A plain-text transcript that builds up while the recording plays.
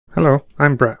Hello,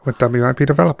 I'm Brett with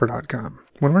WIPDeveloper.com.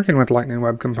 When working with Lightning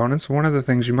Web Components, one of the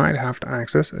things you might have to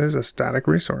access is a static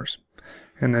resource.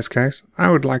 In this case, I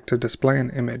would like to display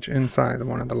an image inside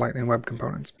one of the Lightning Web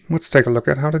Components. Let's take a look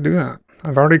at how to do that.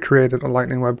 I've already created a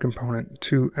Lightning Web Component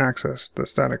to access the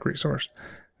static resource.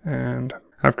 And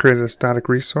I've created a static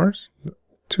resource,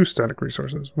 two static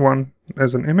resources. One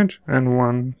as an image and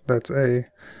one that's a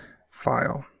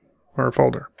file or a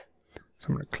folder. So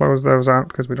I'm going to close those out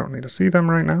because we don't need to see them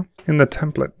right now. In the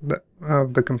template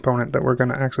of the component that we're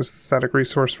going to access the static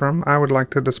resource from, I would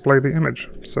like to display the image.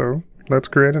 So let's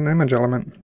create an image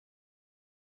element.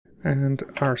 And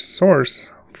our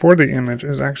source for the image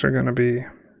is actually going to be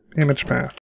image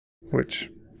path,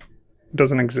 which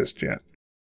doesn't exist yet.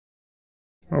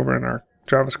 Over in our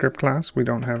JavaScript class, we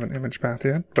don't have an image path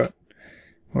yet, but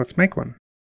let's make one.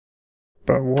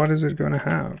 But what is it going to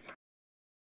have?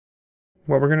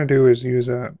 What we're going to do is use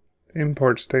an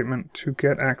import statement to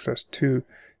get access to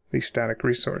the static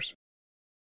resource.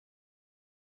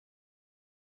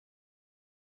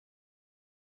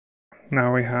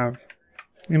 Now we have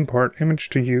import image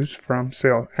to use from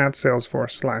at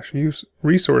Salesforce /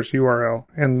 resource URL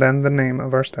and then the name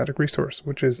of our static resource,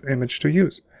 which is image to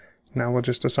use. Now we'll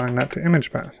just assign that to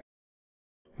image path.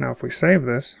 Now if we save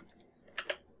this,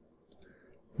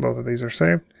 both of these are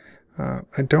saved.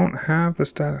 I don't have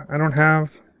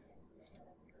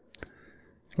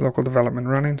local development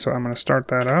running, so I'm going to start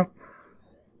that up.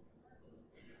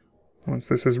 Once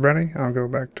this is ready, I'll go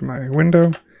back to my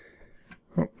window.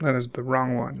 Oh, that is the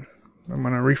wrong one. I'm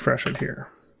going to refresh it here.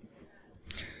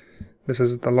 This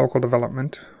is the local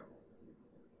development.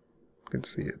 You can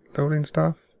see it loading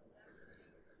stuff.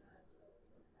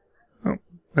 Oh,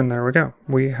 and there we go.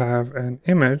 We have an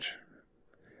image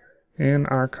in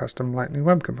our custom Lightning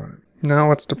Web Component. Now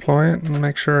let's deploy it and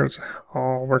make sure it's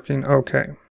all working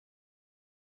okay.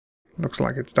 Looks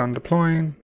like it's done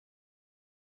deploying.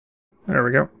 There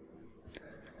we go.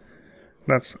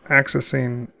 That's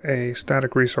accessing a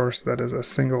static resource that is a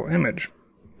single image.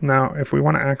 Now, if we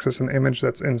want to access an image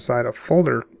that's inside a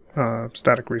folder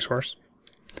static resource,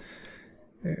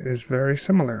 it is very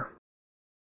similar.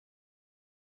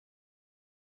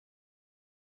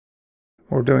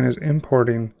 What we're doing is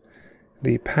importing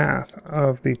the path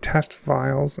of the test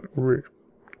files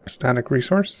static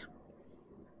resource,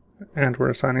 and we're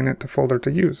assigning it to folder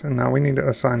to use. And now we need to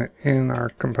assign it in our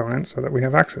component so that we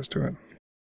have access to it.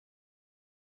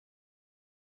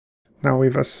 Now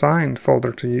we've assigned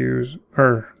folder to use,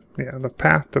 the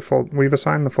path to we've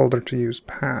assigned the folder to use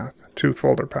path to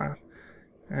folder path.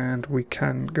 And we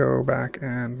can go back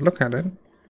and look at it.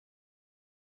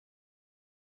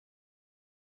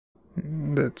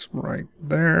 And it's right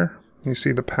there. You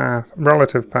see the path,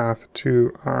 relative path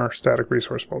to our static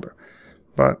resource folder.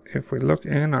 But if we look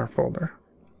in our folder,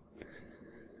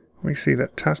 we see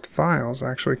that test files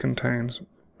actually contains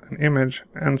an image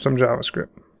and some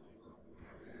JavaScript.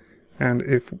 And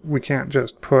if we can't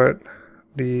just put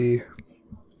the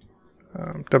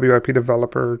WIP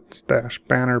developer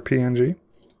 --banner PNG,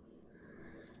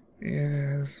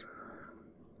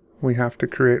 we have to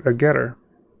create a getter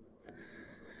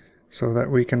so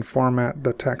that we can format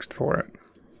the text for it.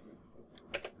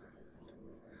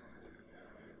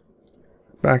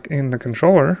 Back in the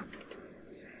controller,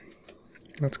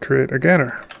 let's create a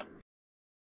getter.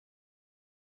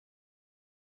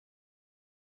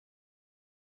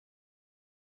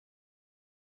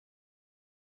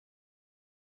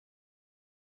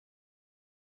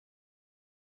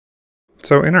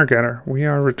 So in our getter, we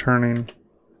are returning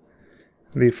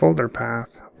the folder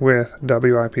path with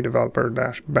WIP developer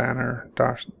 -banner.png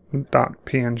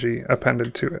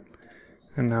appended to it.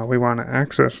 And now we want to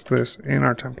access this in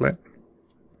our template.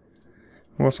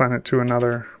 We'll assign it to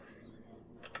another.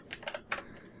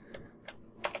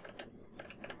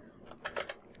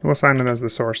 We'll assign it as the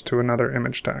source to another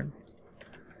image tag.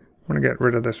 I'm going to get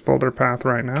rid of this folder path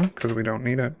right now because we don't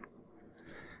need it.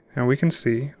 And we can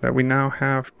see that we now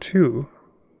have two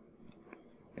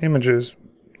images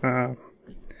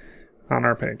on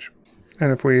our page.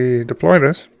 And if we deploy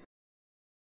this,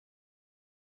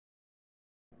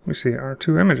 we see our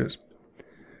two images.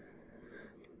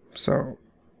 So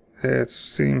it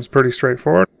seems pretty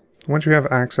straightforward. Once you have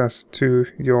access to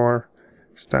your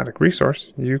static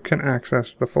resource, you can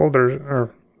access the folders,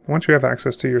 or once you have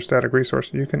access to your static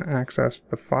resource, you can access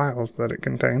the files that it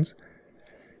contains,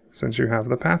 since you have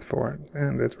the path for it,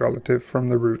 and it's relative from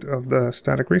the root of the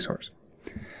static resource.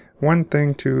 One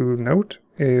thing to note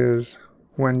is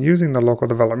when using the local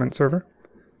development server,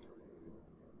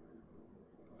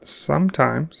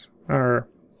 sometimes, or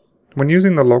When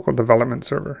using the local development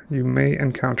server, you may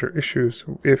encounter issues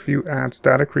if you add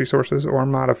static resources or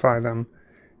modify them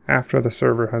after the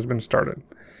server has been started.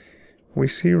 We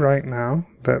see right now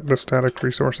that the static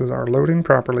resources are loading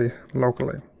properly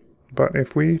locally, but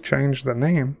if we change the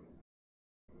name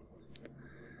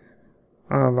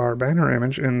of our banner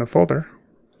image in the folder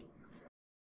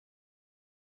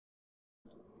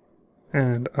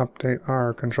and update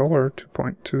our controller to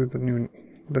point to the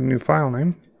new file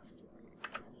name,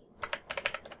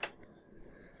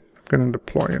 I'm going to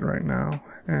deploy it right now,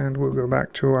 and we'll go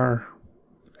back to our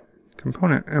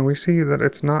component, and we see that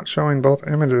it's not showing both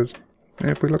images. And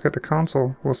if we look at the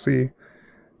console, we'll see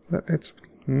that it's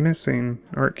missing,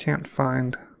 or it can't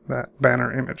find that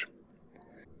banner image.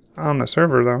 On the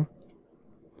server, though,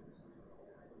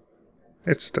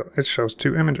 it shows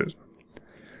two images.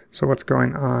 So what's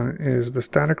going on is the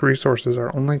static resources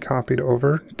are only copied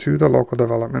over to the local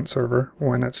development server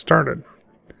when it's started.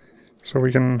 So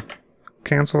we can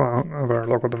cancel out of our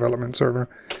local development server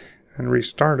and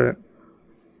restart it.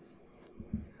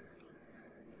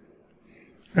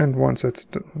 And once it's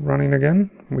running again,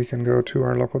 we can go to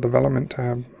our local development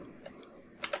tab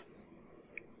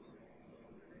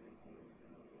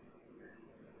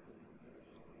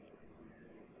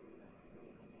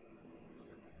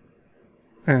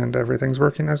and everything's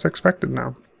working as expected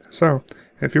now. So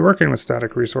if you're working with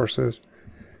static resources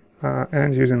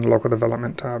and using the local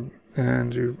development tab,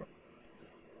 and you've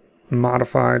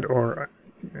modified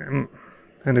and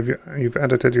if you've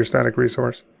edited your static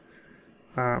resource,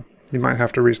 you might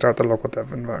have to restart the local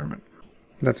dev environment.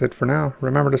 That's it for now.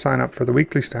 Remember to sign up for the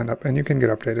weekly stand-up, and you can get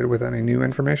updated with any new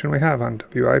information we have on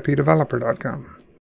WIPdeveloper.com.